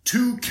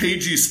Two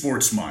cagey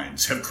sports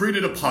minds have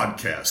created a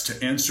podcast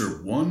to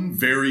answer one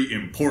very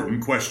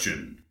important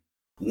question.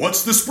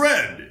 What's the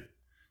spread?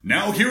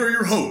 Now here are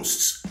your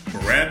hosts,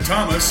 Brad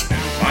Thomas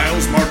and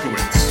Miles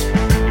Markowitz.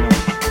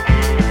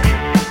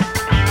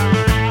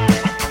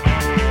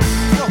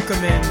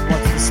 Welcome in,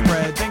 What's the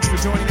Spread? Thanks for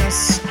joining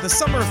us. The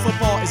summer of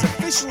football is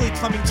officially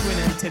coming to an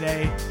end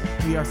today.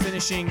 We are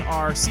finishing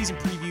our season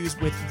previews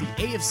with the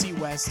AFC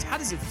West. How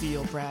does it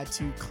feel, Brad,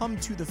 to come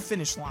to the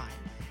finish line?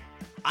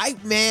 I'm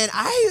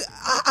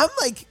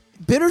like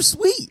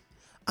bittersweet.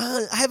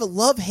 I have a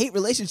love-hate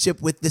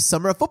relationship with this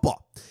summer of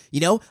football. You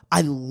know,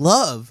 I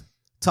love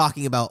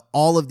talking about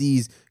all of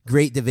these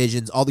great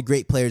divisions, all the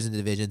great players in the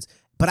divisions,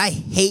 but I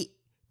hate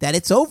that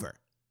it's over.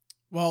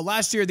 Well,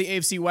 last year, the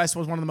AFC West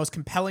was one of the most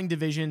compelling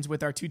divisions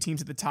with our two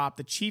teams at the top,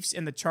 the Chiefs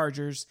and the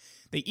Chargers.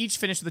 They each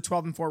finished with a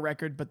 12-4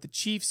 record, but the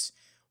Chiefs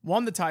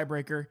won the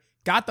tiebreaker,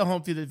 got the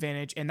home field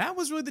advantage, and that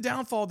was really the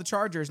downfall of the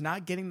Chargers,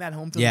 not getting that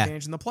home field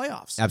advantage in the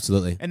playoffs.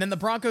 Absolutely. And then the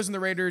Broncos and the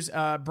Raiders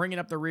bringing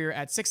up the rear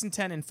at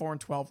 6-10 and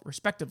 4-12,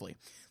 respectively.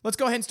 Let's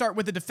go ahead and start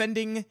with the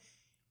defending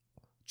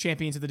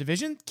champions of the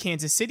division,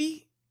 Kansas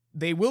City.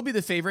 They will be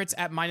the favorites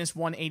at minus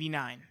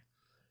 189.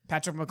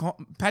 Patrick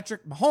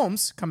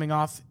Mahomes coming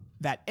off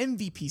that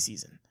MVP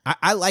season.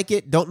 I like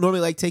it. Don't normally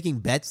like taking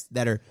bets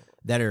that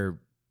are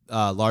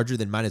larger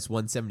than minus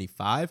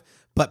 175.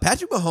 But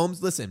Patrick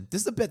Mahomes, listen,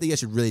 this is a bet that you guys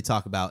should really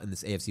talk about in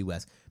this AFC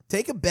West.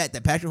 Take a bet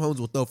that Patrick Mahomes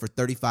will throw for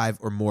 35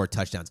 or more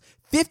touchdowns.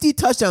 50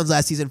 touchdowns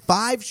last season,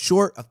 5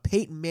 short of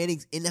Peyton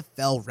Manning's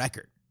NFL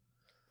record.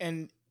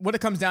 And what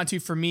it comes down to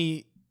for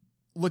me,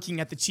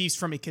 looking at the Chiefs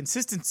from a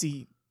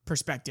consistency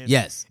perspective,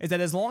 yes, is that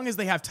as long as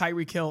they have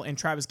Tyreek Hill and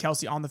Travis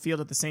Kelce on the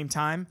field at the same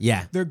time,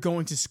 they're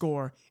going to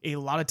score a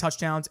lot of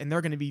touchdowns, and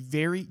they're going to be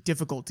very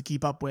difficult to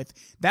keep up with.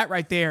 That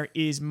right there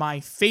is my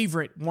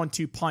favorite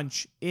 1-2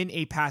 punch in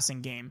a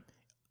passing game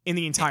in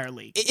the entire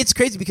league. It's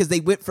crazy because they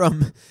went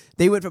from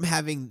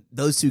having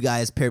those two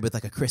guys paired with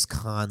like a Chris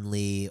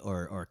Conley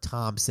or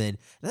Thompson. And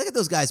I look at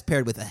those guys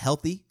paired with a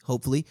healthy,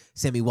 hopefully,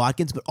 Sammy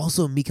Watkins, but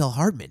also Mecole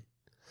Hardman.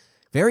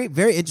 Very,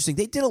 very interesting.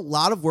 They did a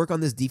lot of work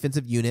on this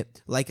defensive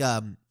unit. Like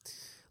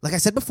I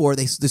said before,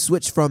 they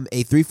switched from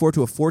a 3-4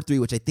 to a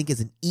 4-3, which I think is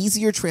an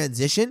easier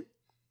transition.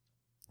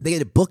 They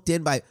get it booked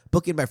in by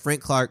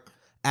Frank Clark,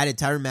 added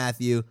Tyrann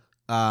Mathieu,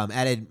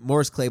 added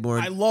Morris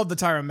Claiborne. I love the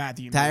Tyrann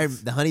Mathieu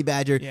move. The Honey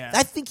Badger. Yeah.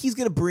 I think he's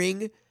going to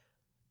bring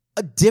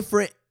a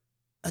different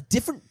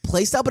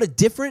play style, but a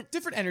different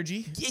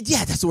energy.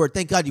 Yeah, that's the word.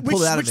 Thank God you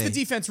pulled it out of me. Which the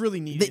defense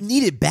really needed. They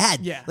needed bad.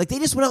 Yeah. Like they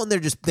just went out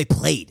and they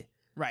played.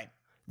 Right.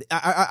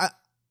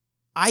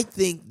 I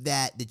think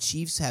that the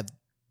Chiefs have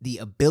the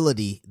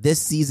ability this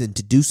season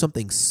to do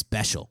something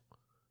special.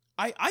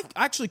 I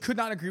actually could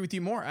not agree with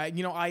you more. I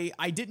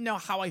didn't know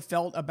how I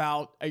felt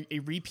about a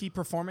repeat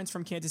performance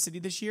from Kansas City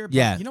this year.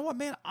 But you know what,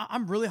 man?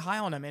 I'm really high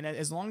on them. And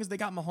as long as they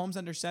got Mahomes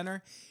under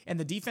center and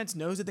the defense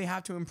knows that they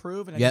have to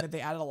improve, and I think that they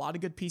added a lot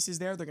of good pieces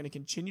there, they're going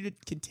to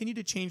continue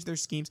to change their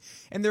schemes,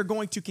 and they're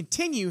going to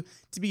continue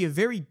to be a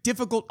very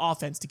difficult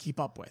offense to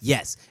keep up with.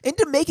 Yes. And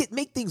to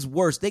make things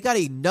worse, they got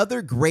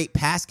another great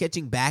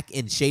pass-catching back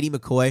in Shady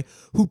McCoy,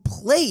 who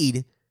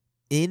played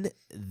in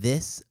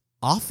this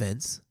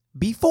offense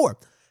before.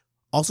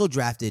 Also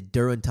drafted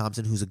Derwin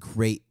Thompson, who's a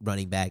great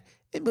running back.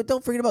 But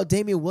don't forget about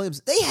Damian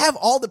Williams. They have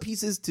all the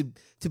pieces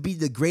to be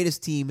the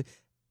greatest team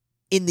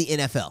in the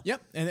NFL.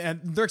 Yep, and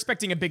they're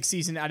expecting a big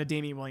season out of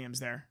Damian Williams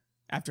there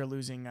after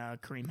losing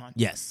Kareem Hunt.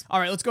 Yes.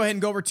 All right, let's go ahead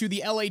and go over to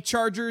the LA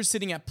Chargers,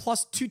 sitting at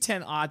plus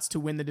 210 odds to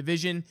win the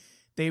division.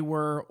 They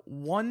were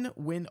 1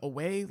 win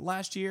away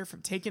last year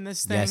from taking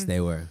this thing. Yes,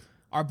 they were.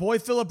 Our boy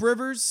Phillip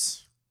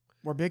Rivers,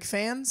 we're big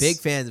fans. Big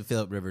fans of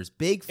Phillip Rivers.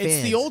 Big fans.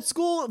 It's the old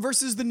school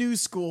versus the new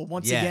school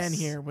once Yes. again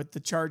here with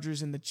the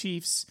Chargers and the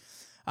Chiefs.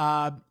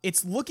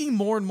 It's looking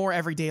more and more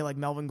every day like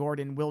Melvin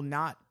Gordon will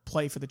not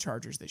play for the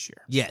Chargers this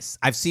year. Yes.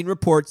 I've seen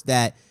reports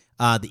that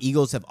the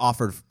Eagles have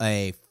offered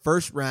a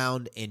first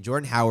round and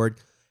Jordan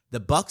Howard. The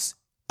Bucks,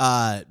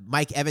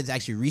 Mike Evans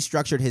actually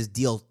restructured his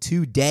deal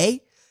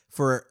today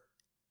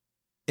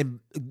and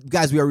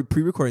guys, we are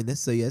pre-recording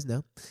this, so you guys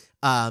know.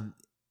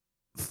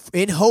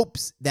 In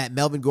hopes that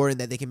Melvin Gordon,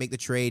 that they can make the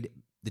trade.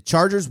 The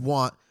Chargers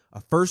want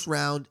a first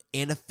round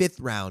and a 5th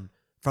round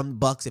from the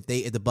Bucks if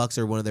the Bucks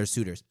are one of their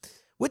suitors.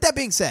 With that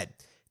being said,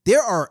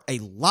 there are a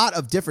lot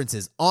of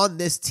differences on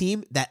this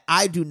team that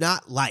I do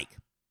not like.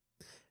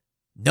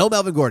 No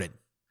Melvin Gordon.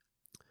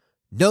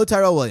 No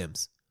Tyrell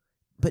Williams.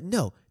 But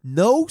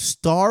no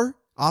star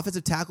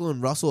offensive tackle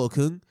in Russell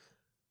Okung.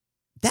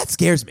 That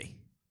scares me.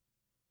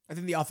 I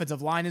think the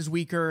offensive line is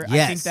weaker.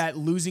 Yes. I think that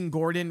losing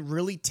Gordon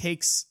really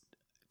takes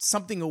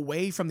something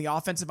away from the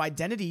offensive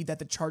identity that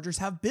the Chargers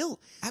have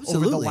built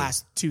over the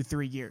last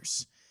 2-3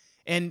 years.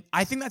 And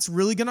I think that's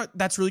really gonna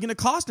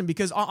cost them,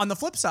 because on the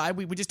flip side,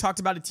 we just talked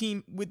about a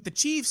team with the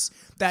Chiefs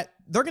that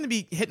they're going to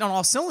be hitting on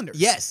all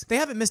cylinders. Yes. They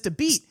haven't missed a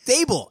beat.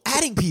 Stable,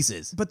 adding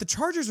pieces. But the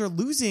Chargers are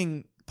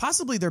losing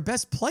possibly their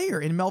best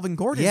player in Melvin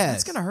Gordon. Yes.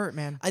 That's going to hurt,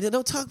 man.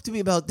 Don't talk to me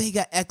about they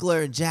got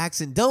Eckler and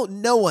Jackson.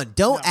 Don't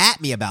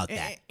at me about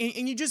that.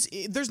 And you just,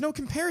 there's no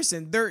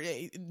comparison.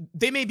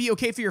 They may be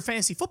okay for your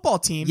fantasy football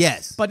team.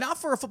 Yes. But not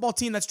for a football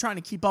team that's trying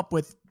to keep up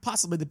with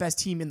possibly the best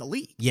team in the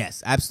league.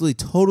 Yes, absolutely.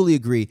 Totally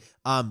agree.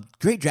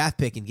 Great draft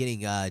pick in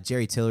getting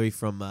Jerry Tillery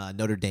from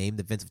Notre Dame,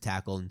 the defensive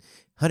tackle. And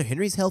Hunter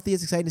Henry's healthy.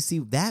 It's exciting to see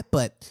that,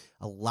 but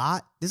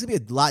this is going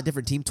to be a lot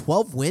different team.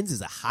 12 wins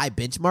is a high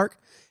benchmark.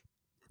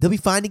 They'll be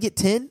fine to get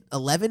 10.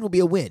 11 will be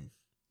a win.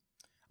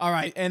 All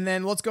right, and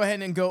then let's go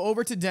ahead and go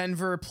over to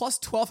Denver. Plus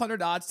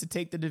 1,200 odds to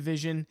take the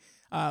division.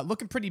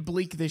 Looking pretty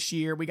bleak this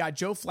year. We got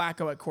Joe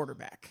Flacco at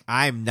quarterback.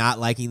 I'm not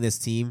liking this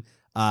team.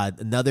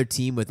 Another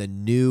team with a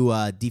new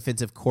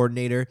defensive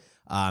coordinator.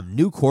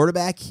 New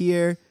quarterback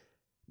here.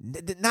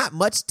 Not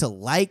much to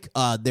like.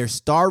 Their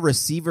star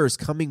receiver is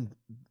coming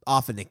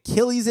off an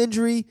Achilles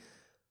injury.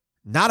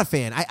 Not a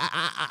fan.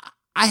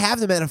 I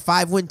have them at a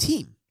 5-win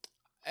team.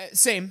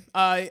 Same.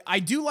 I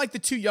do like the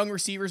two young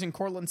receivers in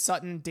Cortland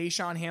Sutton,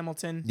 Deshaun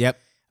Hamilton. Yep.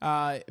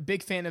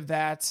 Big fan of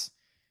that.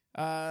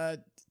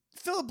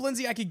 Philip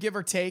Lindsay, I could give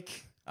or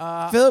take.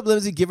 Philip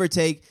Lindsay, give or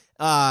take.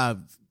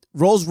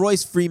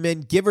 Rolls-Royce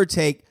Freeman, give or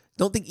take.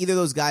 Don't think either of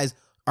those guys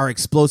are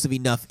explosive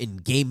enough in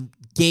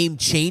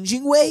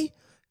game-changing way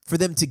for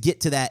them to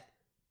get to that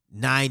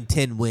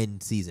 9-10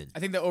 win season. I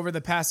think that over the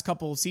past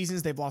couple of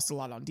seasons, they've lost a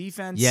lot on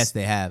defense. Yes,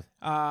 they have.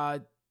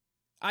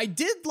 I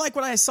did like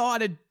what I saw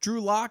out of Drew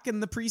Lock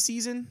in the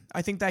preseason.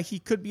 I think that he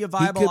could be a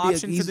viable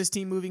option for this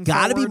team moving forward.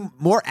 Got to be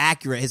more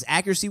accurate. His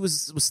accuracy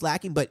was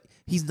slacking, but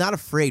he's not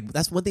afraid.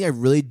 That's one thing I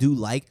really do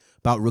like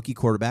about rookie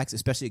quarterbacks,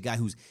 especially a guy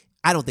who's,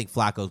 I don't think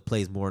Flacco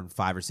plays more than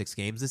 5 or 6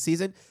 games this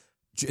season.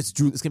 It's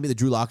going to be the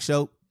Drew Lock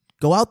show.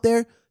 Go out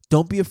there.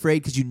 Don't be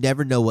afraid because you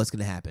never know what's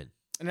going to happen.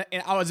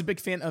 And I was a big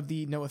fan of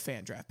the Noah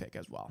Fant draft pick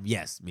as well.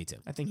 Yes, me too.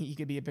 I think he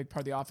could be a big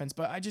part of the offense,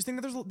 but I just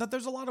think that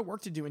there's a lot of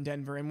work to do in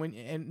Denver. And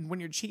when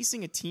you're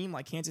chasing a team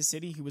like Kansas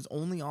City, who was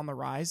only on the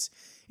rise,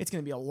 it's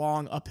going to be a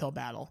long uphill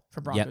battle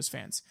for Broncos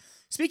fans.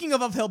 Speaking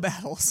of uphill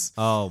battles,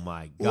 oh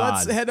my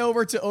God, let's head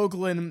over to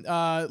Oakland,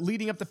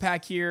 leading up the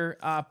pack here,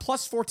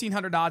 plus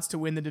 1,400 odds to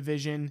win the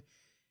division.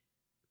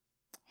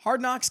 Hard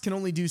Knocks can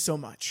only do so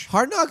much.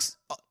 Hard Knocks,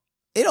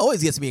 it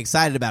always gets me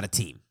excited about a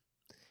team.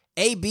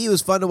 AB, it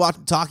was fun to watch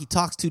him talk. He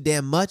talks too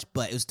damn much,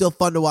 but it was still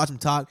fun to watch him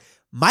talk.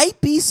 Might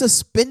be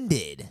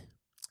suspended.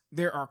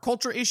 There are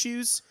culture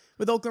issues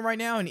with Oakland right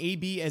now, and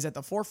AB is at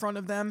the forefront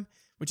of them,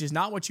 which is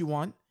not what you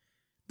want.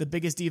 The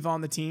biggest diva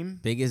on the team.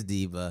 Biggest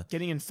diva.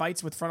 Getting in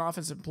fights with front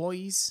office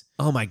employees.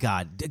 Oh, my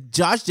God.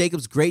 Josh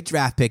Jacobs, great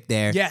draft pick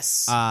there.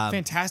 Yes.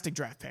 Fantastic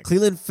draft pick.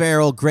 Cleveland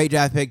Farrell, great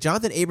draft pick.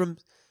 Jonathan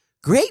Abrams,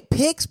 great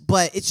picks,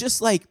 but it's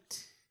just like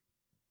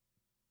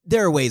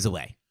they're ways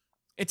away.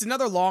 It's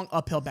another long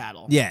uphill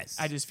battle. Yes.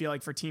 I just feel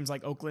like for teams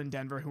like Oakland,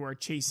 Denver, who are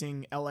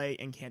chasing LA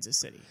and Kansas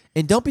City.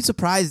 And don't be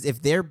surprised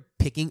if they're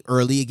picking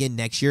early again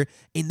next year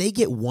and they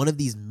get one of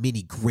these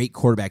many great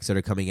quarterbacks that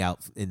are coming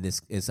out in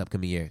this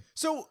upcoming year.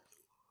 So,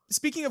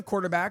 speaking of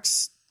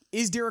quarterbacks,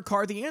 is Derek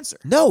Carr the answer?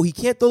 No, he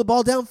can't throw the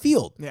ball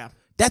downfield. Yeah.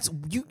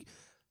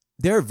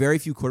 There are very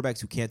few quarterbacks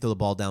who can't throw the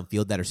ball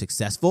downfield that are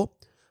successful.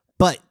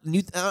 But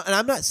and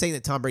I'm not saying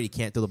that Tom Brady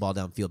can't throw the ball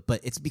downfield,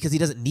 but it's because he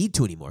doesn't need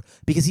to anymore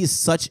because he is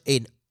such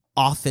an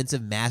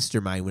offensive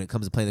mastermind when it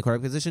comes to playing the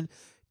quarterback position.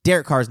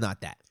 Derek Carr's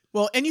not that.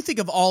 Well, and you think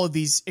of all of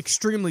these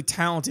extremely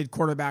talented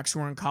quarterbacks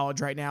who are in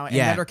college right now and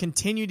that are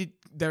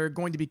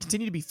going to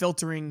continue to be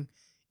filtering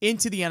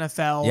into the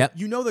NFL. Yep.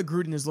 You know that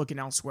Gruden is looking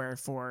elsewhere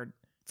for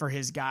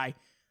his guy.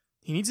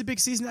 He needs a big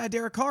season out of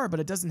Derek Carr, but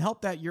it doesn't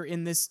help that you're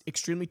in this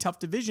extremely tough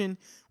division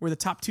where the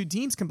top two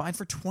teams combined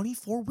for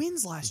 24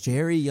 wins last year.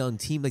 Very young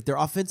team. Like their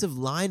offensive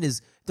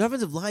line's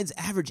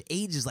average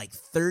age is like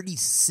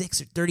 36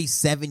 or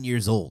 37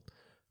 years old.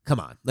 Come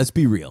on, let's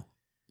be real.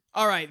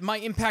 All right, my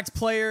impact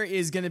player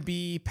is going to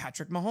be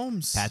Patrick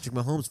Mahomes. Patrick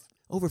Mahomes,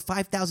 over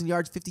 5,000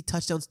 yards, 50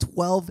 touchdowns,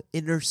 12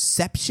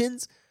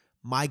 interceptions.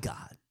 My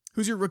God.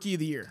 Who's your rookie of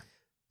the year?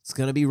 It's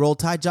going to be Roll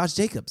Tide Josh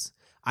Jacobs.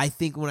 I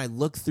think when I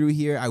look through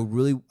here,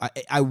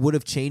 I would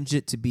have changed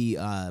it to be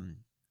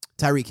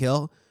Tyreek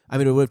Hill. I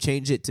would have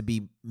changed it to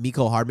be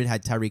Mecole Hardman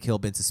had Tyreek Hill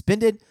been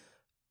suspended.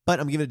 But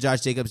I'm giving it to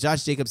Josh Jacobs.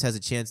 Josh Jacobs has a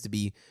chance to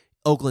be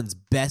Oakland's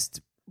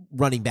best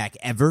running back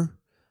ever.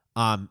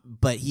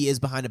 But he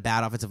is behind a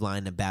bad offensive line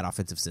and a bad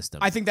offensive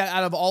system. I think that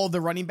out of all of the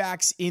running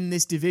backs in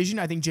this division,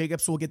 I think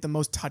Jacobs will get the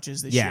most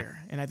touches this year.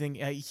 And I think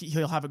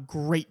he'll have a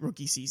great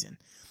rookie season.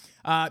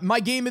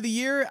 My game of the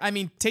year, I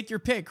mean, take your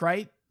pick,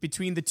 right?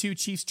 Between the two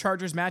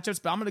Chiefs-Chargers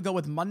matchups, but I'm going to go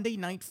with Monday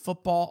Night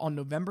Football on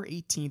November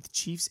 18th,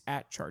 Chiefs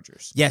at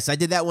Chargers. Yes, I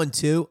did that one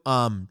too.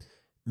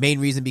 Main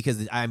reason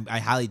because I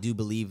highly do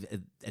believe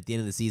at the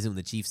end of the season when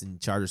the Chiefs and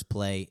Chargers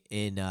play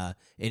in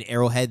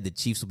Arrowhead, the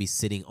Chiefs will be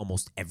sitting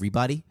almost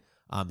everybody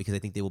because I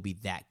think they will be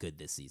that good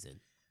this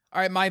season.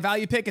 All right, my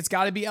value pick, it's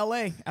got to be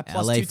LA at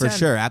plus LA 210. for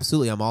sure.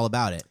 Absolutely. I'm all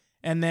about it.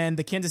 And then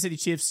the Kansas City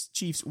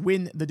Chiefs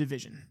win the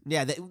division.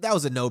 Yeah, that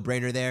was a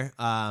no-brainer there.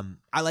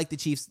 I like the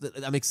Chiefs.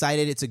 I'm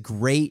excited. It's a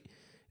great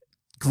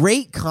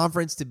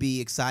conference to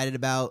be excited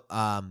about.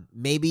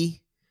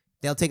 Maybe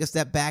they'll take a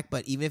step back,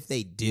 but even if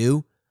they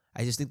do,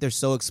 I just think they're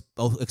so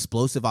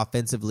explosive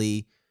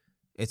offensively,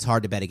 it's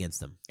hard to bet against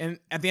them. And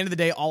at the end of the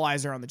day, all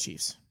eyes are on the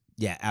Chiefs.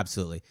 Yeah,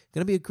 absolutely.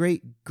 Going to be a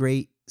great,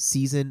 great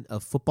season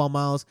of football,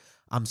 Miles.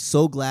 I'm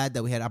so glad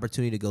that we had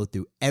opportunity to go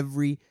through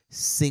every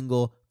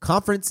single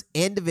conference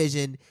and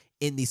division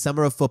in the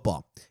summer of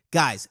football.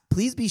 Guys,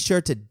 please be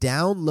sure to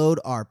download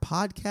our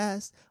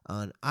podcast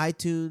on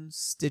iTunes,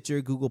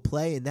 Stitcher, Google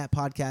Play, and that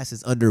podcast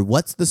is under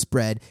What's the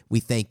Spread. We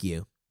thank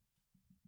you.